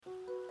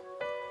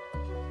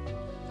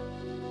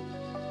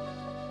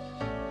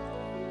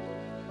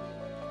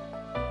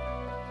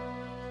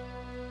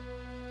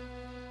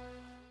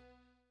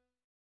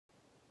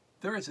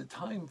There is a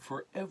time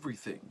for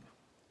everything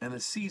and a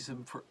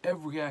season for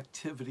every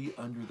activity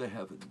under the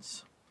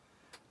heavens.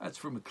 That's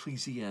from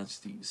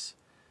Ecclesiastes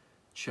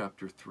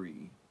chapter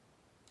 3.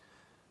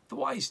 The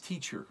wise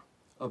teacher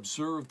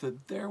observed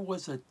that there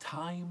was a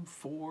time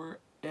for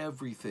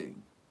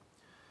everything.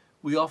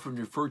 We often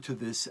refer to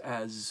this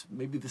as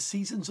maybe the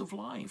seasons of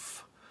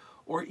life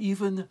or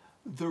even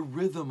the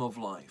rhythm of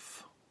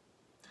life.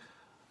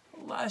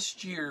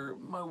 Last year,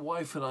 my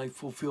wife and I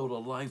fulfilled a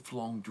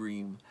lifelong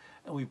dream,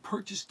 and we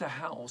purchased a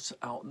house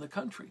out in the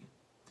country.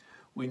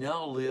 We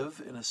now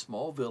live in a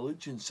small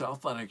village in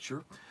South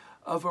Lanarkshire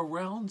of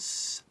around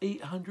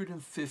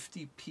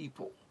 850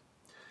 people.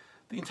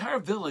 The entire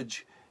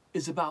village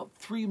is about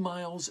 3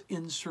 miles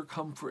in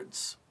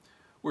circumference.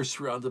 We're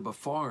surrounded by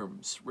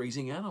farms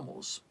raising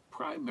animals,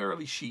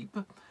 primarily sheep,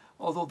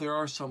 although there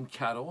are some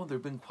cattle and there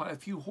have been quite a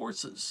few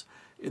horses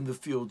in the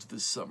fields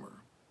this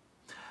summer.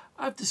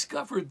 I've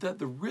discovered that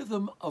the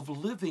rhythm of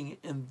living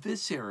in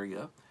this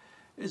area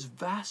is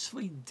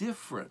vastly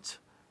different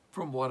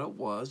from what it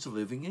was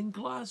living in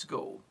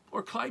Glasgow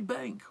or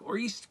Clydebank or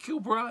East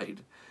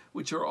Kilbride,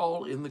 which are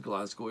all in the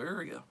Glasgow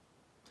area.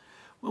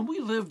 When we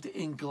lived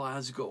in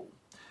Glasgow,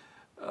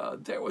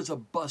 there was a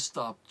bus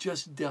stop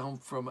just down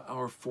from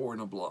our 4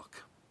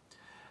 block.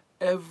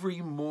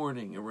 Every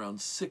morning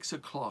around 6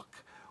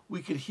 o'clock,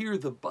 we could hear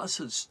the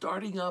buses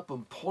starting up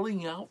and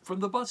pulling out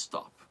from the bus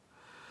stop.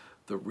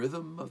 The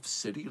rhythm of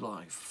city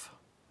life.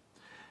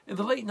 In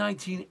the late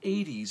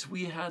 1980s,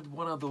 we had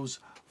one of those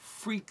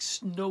freak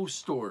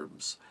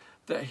snowstorms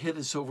that hit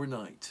us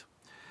overnight.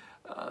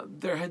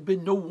 There had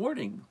been no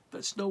warning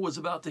that snow was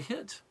about to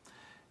hit.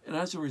 And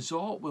as a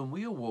result, when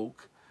we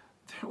awoke,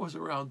 there was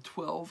around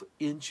 12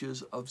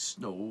 inches of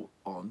snow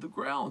on the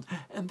ground.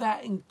 And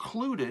that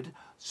included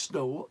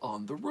snow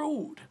on the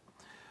road.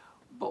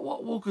 But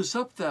what woke us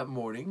up that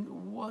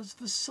morning was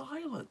the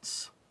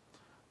silence.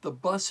 The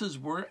buses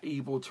weren't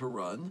able to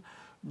run,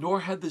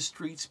 nor had the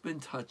streets been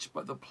touched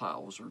by the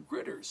plows or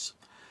gritters.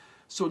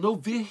 So no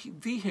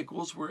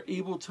vehicles were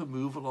able to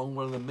move along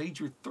one of the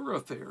major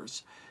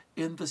thoroughfares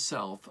in the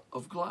south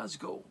of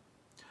Glasgow.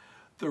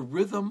 The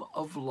rhythm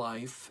of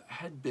life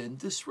had been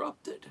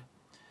disrupted.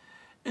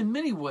 In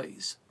many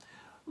ways,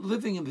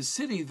 living in the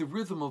city, the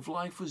rhythm of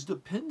life was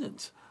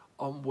dependent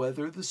on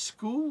whether the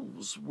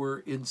schools were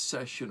in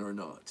session or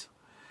not.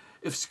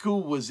 If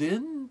school was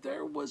in,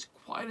 there was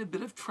quite a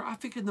bit of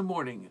traffic in the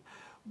morning,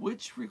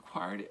 which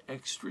required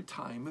extra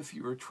time if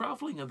you were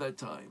traveling at that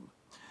time.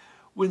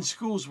 When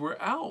schools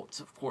were out,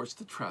 of course,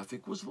 the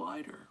traffic was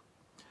lighter.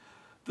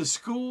 The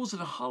schools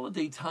and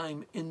holiday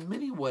time, in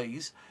many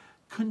ways,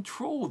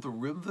 control the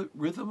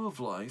rhythm of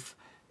life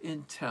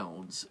in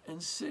towns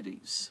and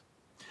cities.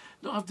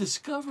 Now, I've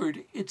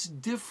discovered it's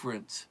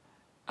different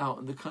out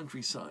in the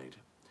countryside.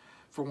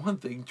 For one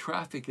thing,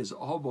 traffic is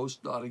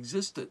almost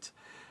non-existent,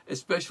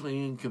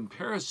 especially in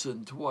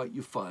comparison to what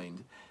you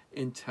find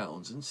in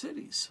towns and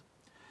cities.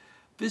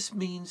 This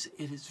means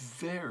it is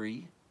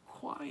very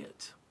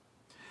quiet.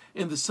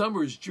 In the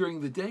summers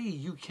during the day,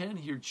 you can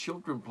hear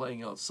children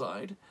playing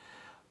outside,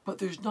 but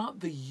there's not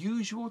the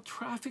usual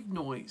traffic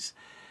noise.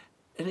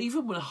 And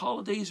even when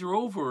holidays are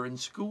over and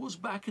school's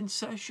back in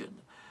session,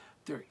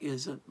 there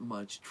isn't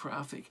much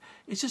traffic.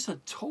 It's just a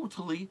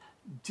totally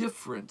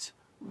different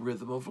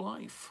rhythm of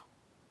life.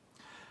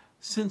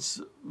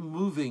 Since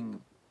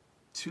moving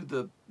to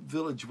the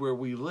village where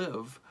we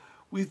live,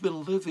 we've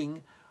been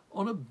living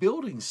on a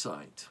building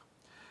site.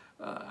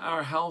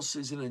 Our house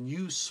is in a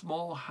new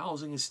small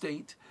housing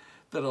estate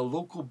that a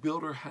local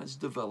builder has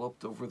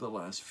developed over the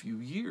last few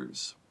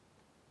years.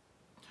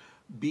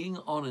 Being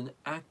on an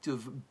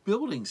active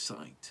building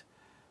site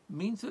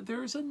means that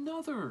there is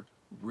another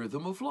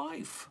rhythm of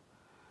life.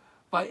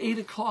 By 8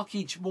 o'clock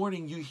each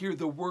morning, you hear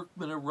the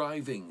workmen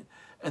arriving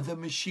and the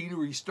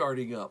machinery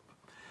starting up.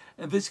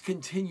 And this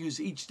continues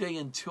each day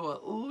until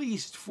at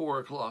least 4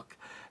 o'clock.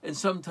 And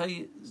some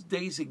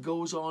days it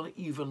goes on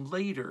even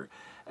later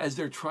as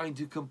they're trying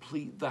to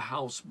complete the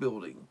house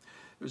building.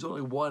 There's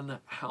only one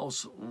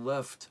house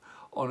left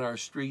on our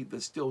street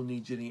that still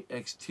needs any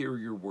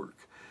exterior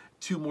work.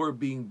 2 more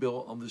being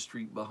built on the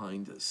street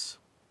behind us.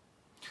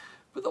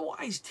 But the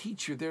wise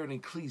teacher there in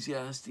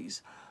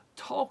Ecclesiastes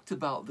talked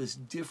about this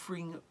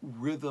differing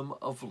rhythm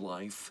of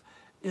life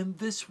in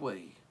this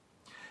way.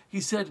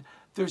 He said,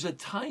 there's a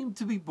time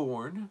to be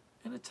born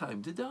and a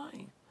time to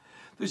die.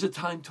 There's a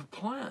time to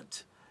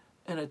plant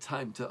and a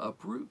time to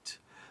uproot.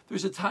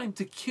 There's a time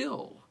to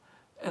kill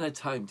and a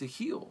time to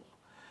heal.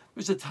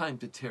 There's a time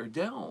to tear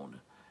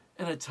down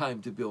and a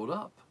time to build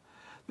up.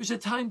 There's a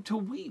time to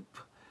weep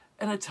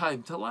and a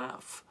time to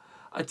laugh.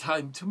 A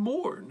time to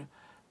mourn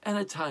and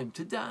a time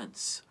to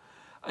dance.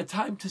 A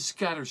time to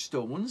scatter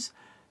stones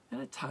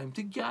and a time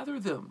to gather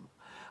them.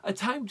 A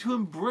time to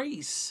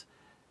embrace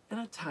and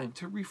a time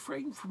to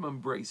refrain from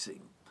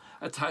embracing,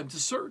 a time to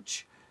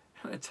search,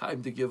 and a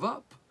time to give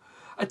up,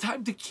 a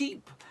time to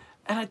keep,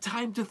 and a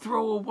time to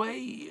throw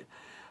away,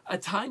 a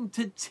time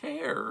to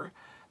tear,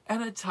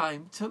 and a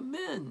time to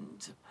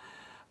mend,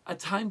 a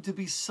time to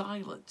be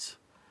silent,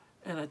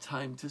 and a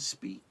time to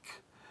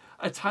speak,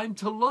 a time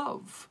to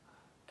love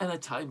and a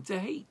time to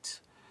hate,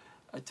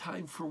 a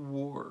time for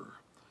war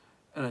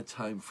and a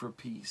time for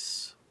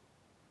peace.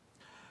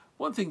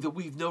 One thing that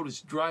we've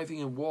noticed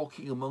driving and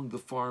walking among the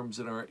farms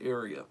in our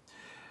area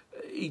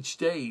each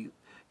day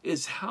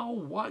is how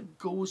what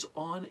goes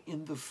on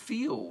in the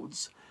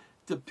fields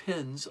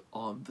depends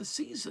on the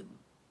season.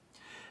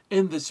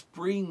 In the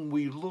spring,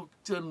 we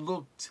looked and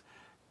looked,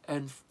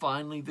 and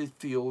finally the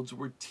fields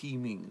were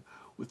teeming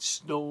with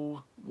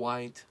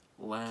snow-white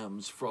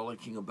lambs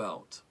frolicking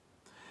about.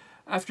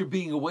 After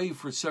being away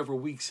for several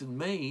weeks in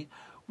May,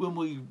 when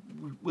we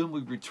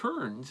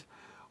returned,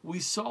 we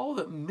saw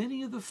that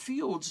many of the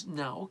fields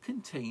now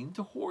contained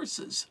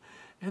horses,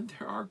 and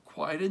there are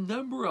quite a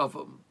number of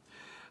them.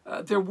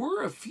 There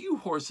were a few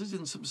horses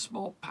in some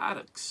small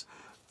paddocks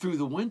through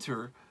the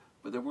winter,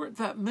 but there weren't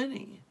that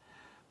many.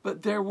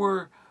 But there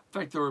were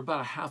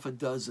about a half a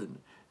dozen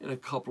in a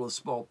couple of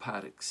small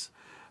paddocks.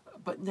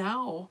 But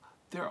now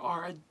there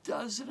are a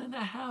dozen and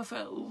a half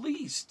at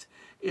least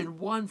in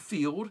one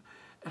field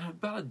and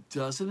about a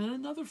dozen in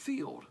another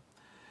field.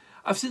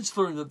 I've since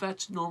learned that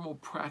that's normal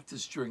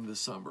practice during the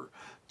summer,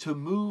 to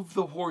move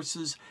the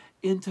horses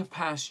into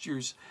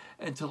pastures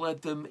and to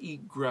let them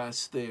eat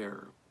grass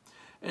there.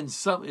 And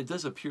it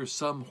does appear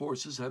some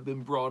horses have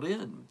been brought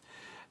in,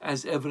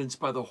 as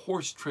evidenced by the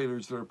horse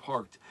trailers that are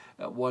parked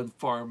at one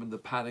farm in the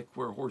paddock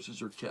where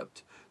horses are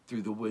kept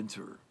through the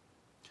winter.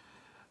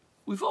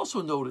 We've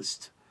also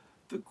noticed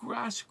the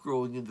grass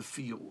growing in the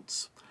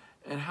fields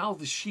and how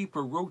the sheep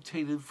are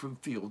rotated from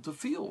field to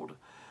field,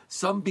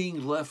 some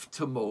being left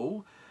to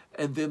mow,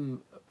 and then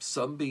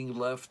some being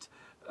left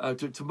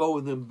to mow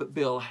and then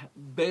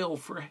bale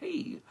for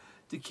hay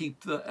to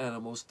keep the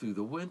animals through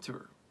the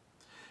winter.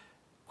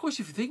 Of course,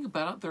 if you think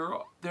about it,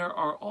 there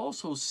are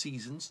also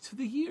seasons to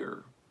the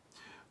year.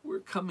 We're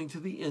coming to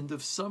the end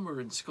of summer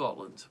in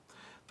Scotland.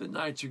 The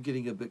nights are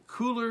getting a bit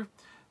cooler.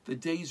 The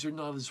days are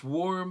not as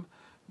warm.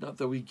 Not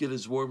that we get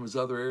as warm as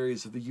other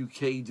areas of the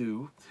UK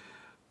do.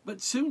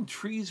 But soon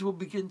trees will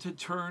begin to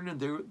turn and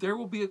there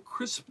will be a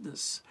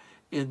crispness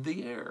in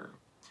the air.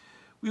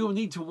 We will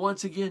need to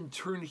once again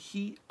turn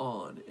heat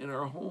on in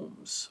our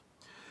homes.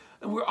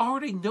 And we're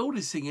already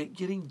noticing it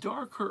getting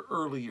darker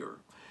earlier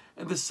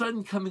and the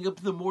sun coming up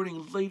in the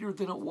morning later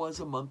than it was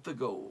a month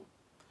ago.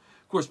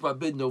 Of course, by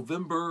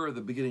mid-November or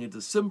the beginning of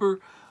December,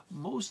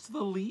 most of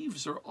the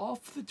leaves are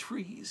off the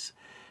trees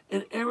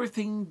and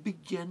everything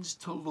begins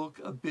to look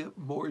a bit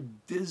more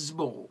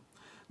dismal,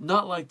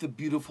 not like the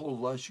beautiful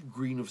lush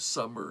green of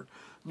summer,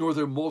 nor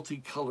the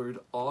multicolored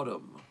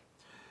autumn.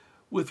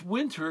 With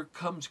winter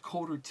comes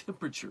colder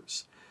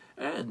temperatures,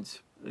 and,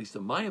 at least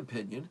in my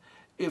opinion,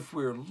 if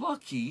we're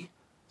lucky,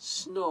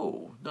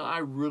 snow. Now, I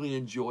really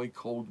enjoy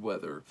cold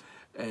weather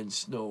and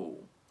snow.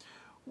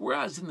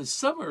 Whereas in the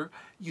summer,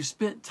 you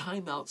spent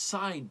time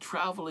outside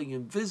traveling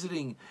and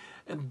visiting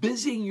and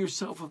busying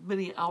yourself with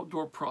many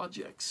outdoor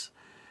projects.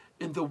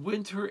 In the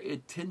winter,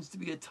 it tends to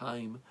be a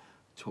time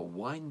to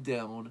wind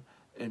down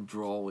and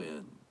draw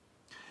in.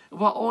 And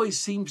while it always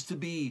seems to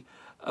be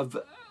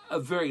a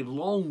very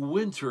long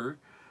winter,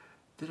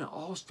 then it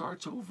all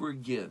starts over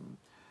again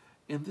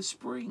in the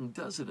spring,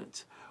 doesn't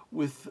it?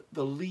 With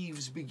the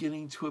leaves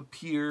beginning to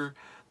appear,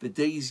 the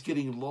days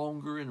getting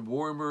longer and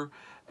warmer,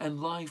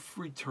 and life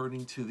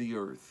returning to the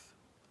earth.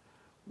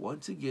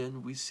 Once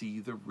again, we see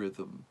the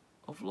rhythm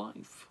of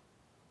life.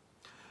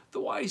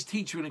 The wise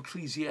teacher in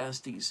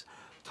Ecclesiastes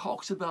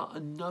talks about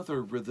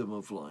another rhythm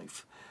of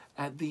life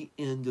at the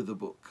end of the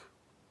book.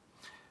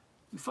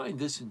 We find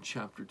this in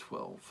chapter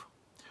 12.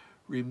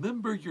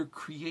 Remember your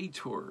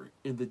Creator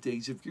in the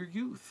days of your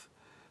youth,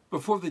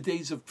 before the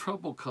days of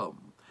trouble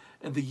come,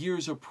 and the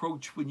years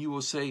approach when you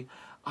will say,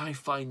 I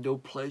find no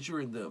pleasure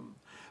in them.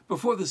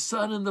 Before the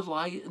sun and the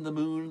light and the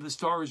moon and the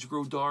stars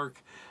grow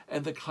dark,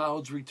 and the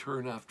clouds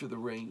return after the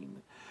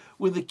rain.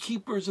 When the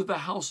keepers of the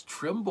house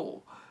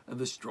tremble, and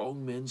the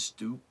strong men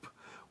stoop.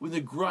 When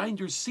the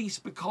grinders cease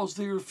because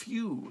they are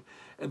few,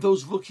 and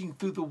those looking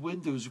through the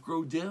windows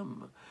grow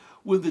dim.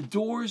 When the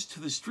doors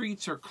to the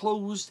streets are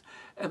closed,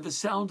 and the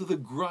sound of the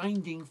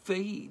grinding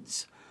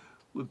fades.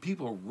 When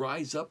people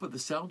rise up at the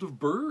sound of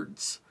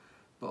birds,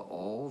 but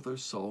all their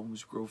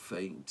songs grow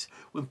faint.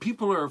 When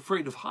people are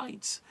afraid of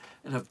heights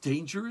and of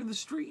danger in the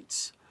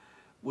streets.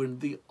 When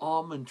the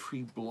almond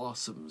tree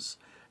blossoms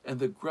and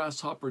the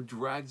grasshopper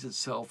drags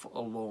itself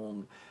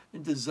along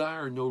and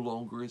desire no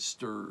longer is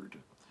stirred.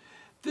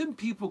 Then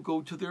people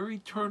go to their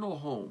eternal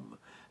home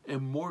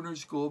and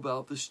mourners go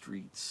about the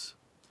streets.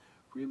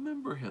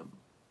 Remember him.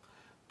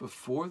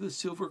 Before the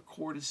silver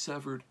cord is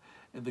severed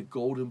and the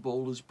golden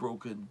bowl is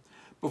broken,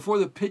 before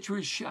the pitcher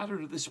is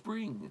shattered at the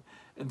spring,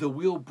 and the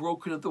wheel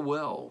broken at the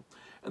well,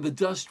 and the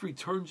dust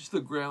returns to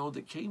the ground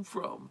it came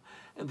from,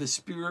 and the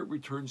spirit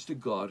returns to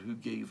God who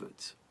gave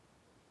it.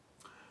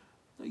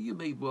 Now you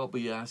may well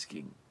be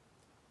asking,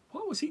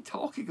 what was he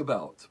talking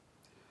about?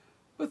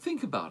 But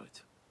think about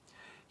it.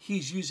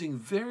 He's using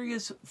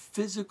various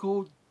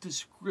physical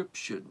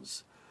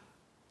descriptions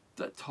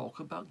that talk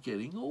about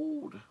getting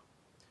old.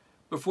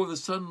 Before the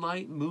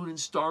sunlight, moon, and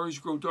stars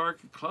grow dark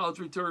and clouds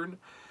return,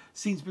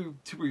 seems to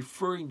be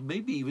referring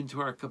maybe even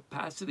to our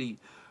capacity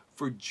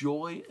for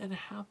joy and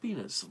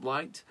happiness,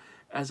 light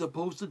as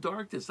opposed to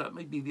darkness. That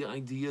may be the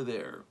idea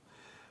there.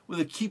 When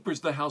the keepers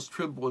of the house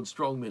tremble and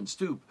strong men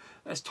stoop,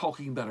 that's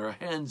talking about our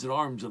hands and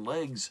arms and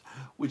legs,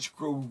 which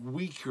grow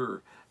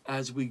weaker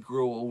as we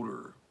grow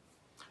older.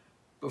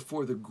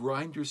 Before the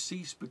grinders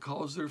cease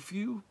because they're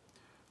few,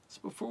 it's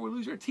before we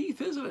lose our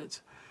teeth, isn't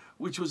it?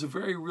 Which was a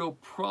very real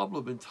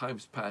problem in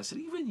times past,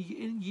 and even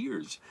in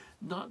years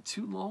not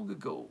too long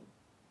ago.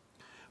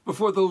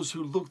 Before those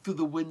who look through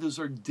the windows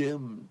are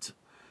dimmed,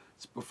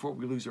 it's before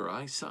we lose our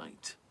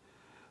eyesight.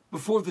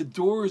 Before the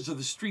doors of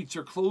the streets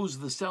are closed,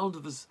 the sound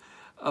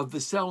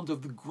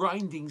of the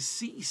grinding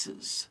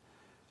ceases.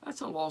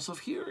 That's a loss of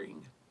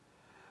hearing.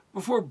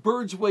 Before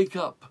birds wake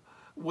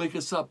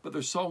us up, but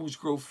their songs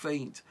grow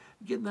faint.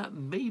 Again, that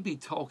may be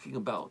talking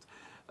about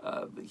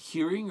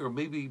hearing, or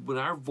maybe when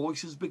our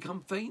voices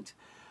become faint,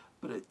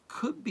 but it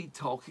could be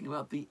talking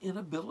about the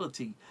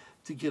inability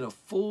to get a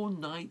full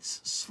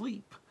night's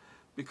sleep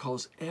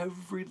because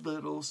every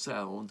little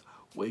sound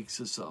wakes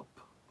us up.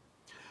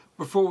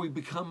 Before we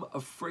become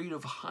afraid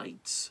of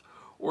heights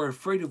or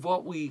afraid of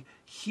what we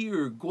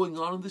hear going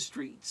on in the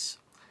streets.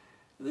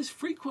 And this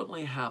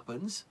frequently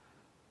happens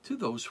to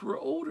those who are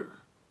older.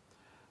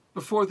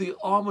 Before the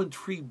almond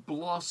tree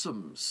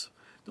blossoms,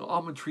 the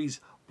almond trees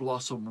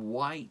blossom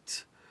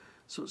white.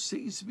 So it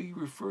seems to be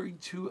referring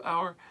to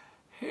our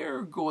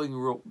hair going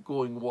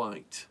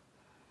white.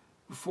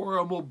 Before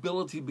our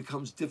mobility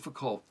becomes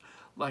difficult,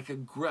 like a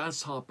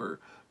grasshopper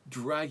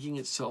dragging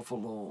itself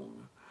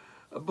along.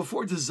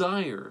 Before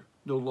desire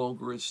no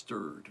longer is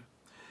stirred.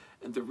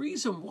 And the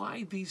reason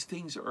why these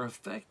things are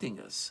affecting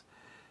us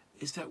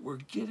is that we're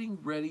getting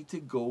ready to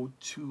go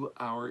to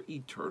our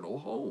eternal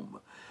home.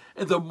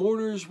 And the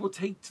mourners will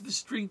take to the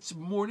streets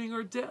mourning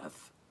our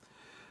death.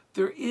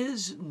 There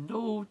is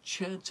no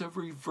chance of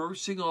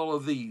reversing all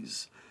of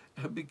these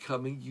and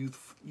becoming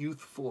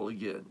youthful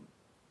again.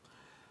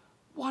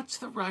 What's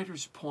the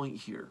writer's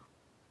point here?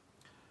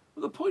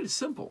 Well, the point is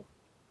simple.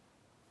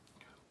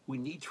 We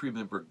need to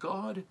remember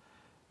God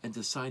and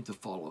decide to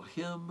follow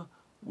Him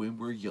when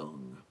we're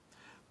young.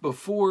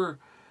 Before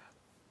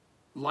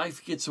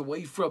life gets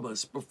away from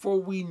us, before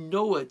we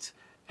know it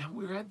and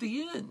we're at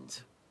the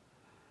end.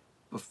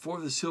 Before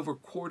the silver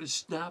cord is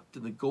snapped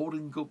and the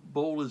golden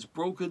bowl is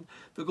broken,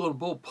 the golden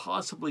bowl,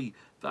 possibly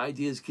the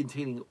idea is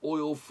containing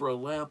oil for a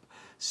lamp,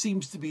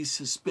 seems to be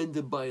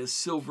suspended by a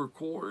silver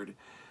cord.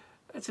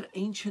 That's an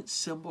ancient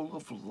symbol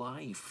of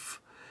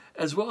life.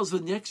 As well as the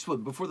next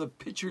one, before the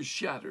pitcher's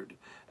shattered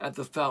at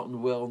the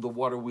fountain well and the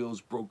water wheel is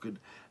broken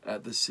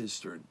at the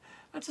cistern.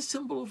 That's a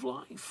symbol of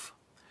life.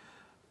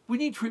 We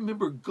need to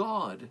remember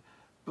God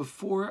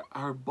before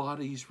our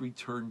bodies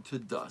return to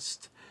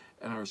dust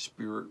and our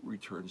spirit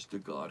returns to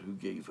God who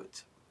gave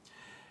it.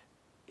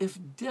 If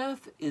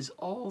death is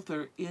all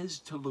there is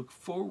to look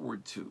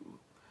forward to,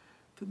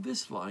 then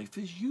this life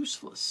is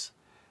useless.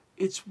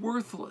 It's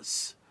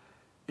worthless.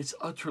 It's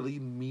utterly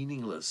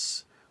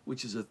meaningless,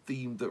 which is a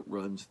theme that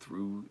runs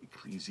through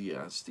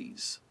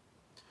Ecclesiastes.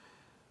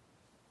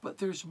 But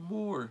there's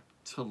more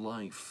to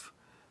life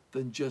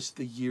than just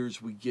the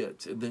years we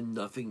get and then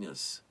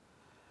nothingness.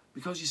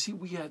 Because you see,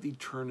 we have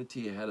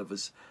eternity ahead of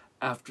us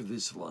after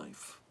this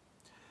life.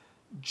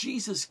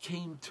 Jesus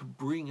came to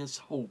bring us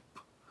hope,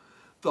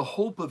 the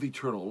hope of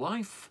eternal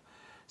life,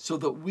 so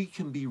that we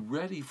can be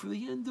ready for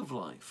the end of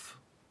life.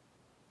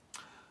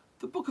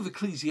 The book of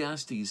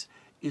Ecclesiastes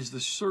is the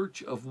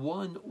search of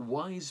one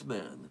wise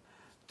man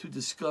to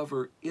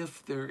discover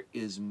if there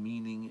is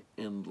meaning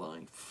in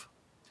life.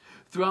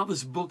 Throughout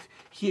this book,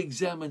 he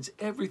examines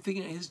everything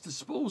at his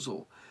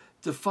disposal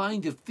to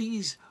find if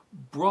these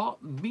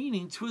brought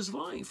meaning to his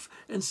life.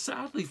 And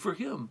sadly for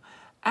him,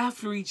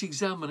 after each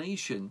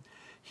examination,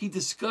 he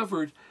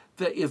discovered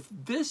that if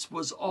this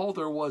was all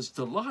there was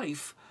to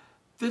life,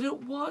 then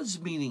it was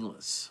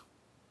meaningless.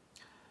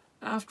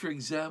 After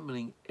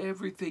examining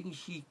everything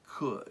he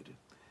could,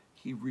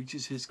 he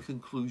reaches his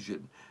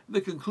conclusion.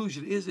 The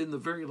conclusion is in the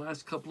very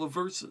last couple of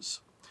verses.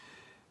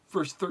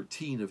 Verse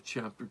 13 of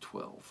chapter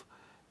 12.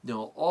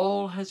 Now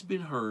all has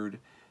been heard.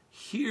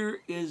 Here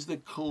is the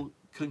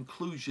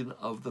conclusion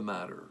of the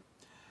matter.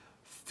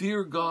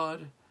 Fear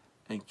God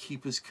and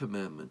keep his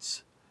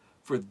commandments,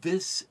 for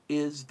this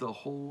is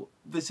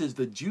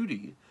the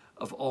duty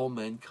of all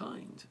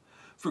mankind.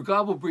 For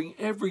God will bring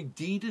every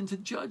deed into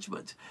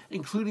judgment,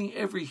 including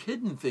every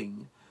hidden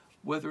thing,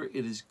 whether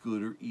it is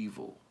good or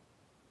evil.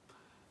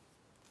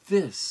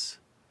 This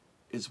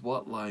is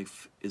what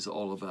life is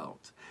all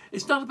about.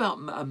 It's not about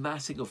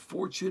amassing a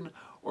fortune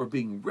or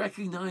being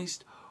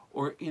recognized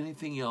or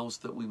anything else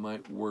that we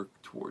might work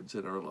towards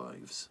in our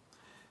lives.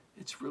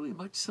 It's really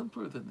much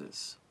simpler than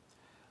this.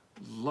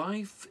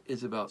 Life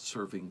is about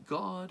serving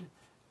God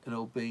and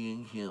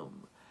obeying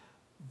Him.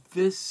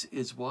 This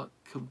is what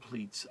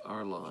completes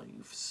our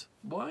lives.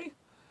 Why?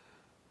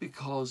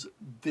 Because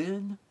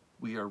then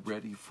we are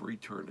ready for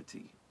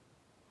eternity.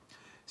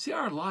 See,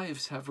 our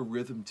lives have a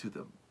rhythm to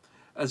them,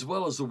 as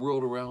well as the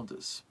world around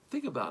us.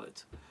 Think about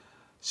it.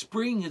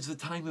 Spring is the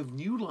time of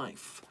new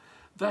life.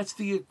 That's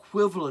the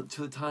equivalent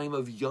to the time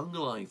of young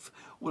life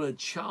when a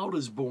child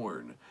is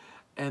born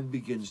and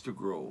begins to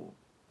grow.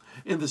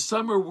 In the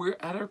summer, we're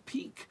at our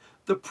peak,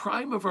 the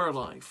prime of our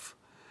life.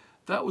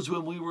 That was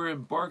when we were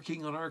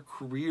embarking on our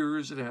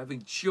careers and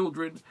having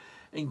children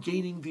and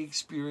gaining the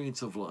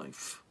experience of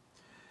life.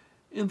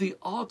 In the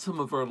autumn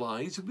of our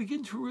lives, we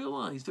begin to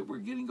realize that we're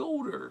getting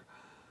older,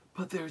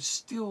 but there's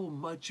still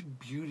much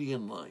beauty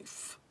in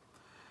life.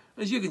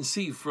 As you can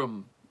see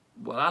from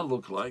what I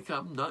look like,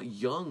 I'm not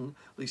young,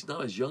 at least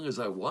not as young as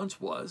I once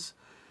was.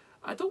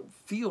 I don't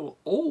feel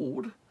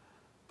old,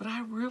 but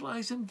I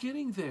realize I'm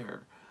getting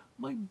there.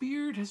 My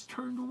beard has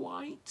turned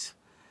white.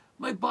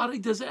 My body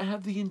doesn't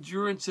have the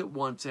endurance it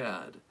once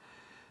had.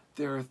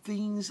 There are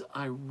things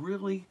I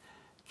really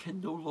can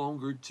no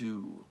longer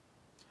do.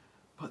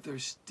 But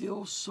there's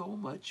still so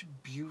much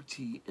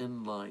beauty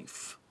in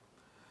life.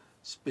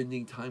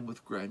 Spending time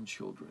with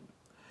grandchildren,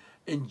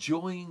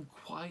 enjoying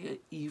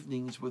quiet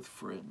evenings with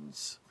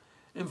friends,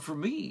 and for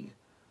me,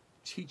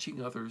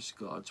 teaching others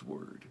God's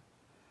Word.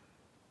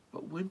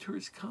 But winter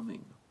is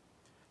coming,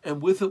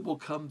 and with it will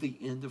come the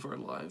end of our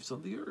lives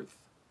on the earth.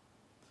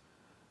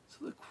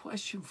 So the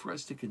question for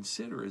us to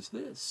consider is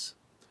this: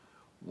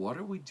 what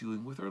are we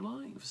doing with our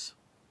lives?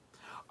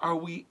 Are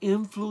we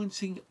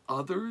influencing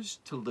others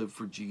to live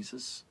for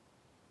Jesus?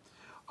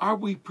 Are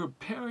we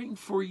preparing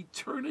for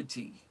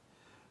eternity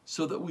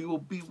so that we will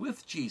be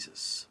with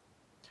Jesus?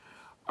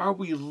 Are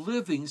we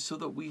living so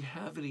that we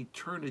have an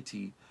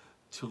eternity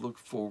to look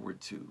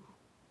forward to?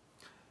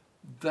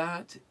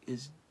 That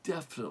is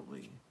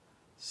definitely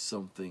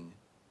something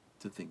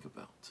to think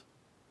about.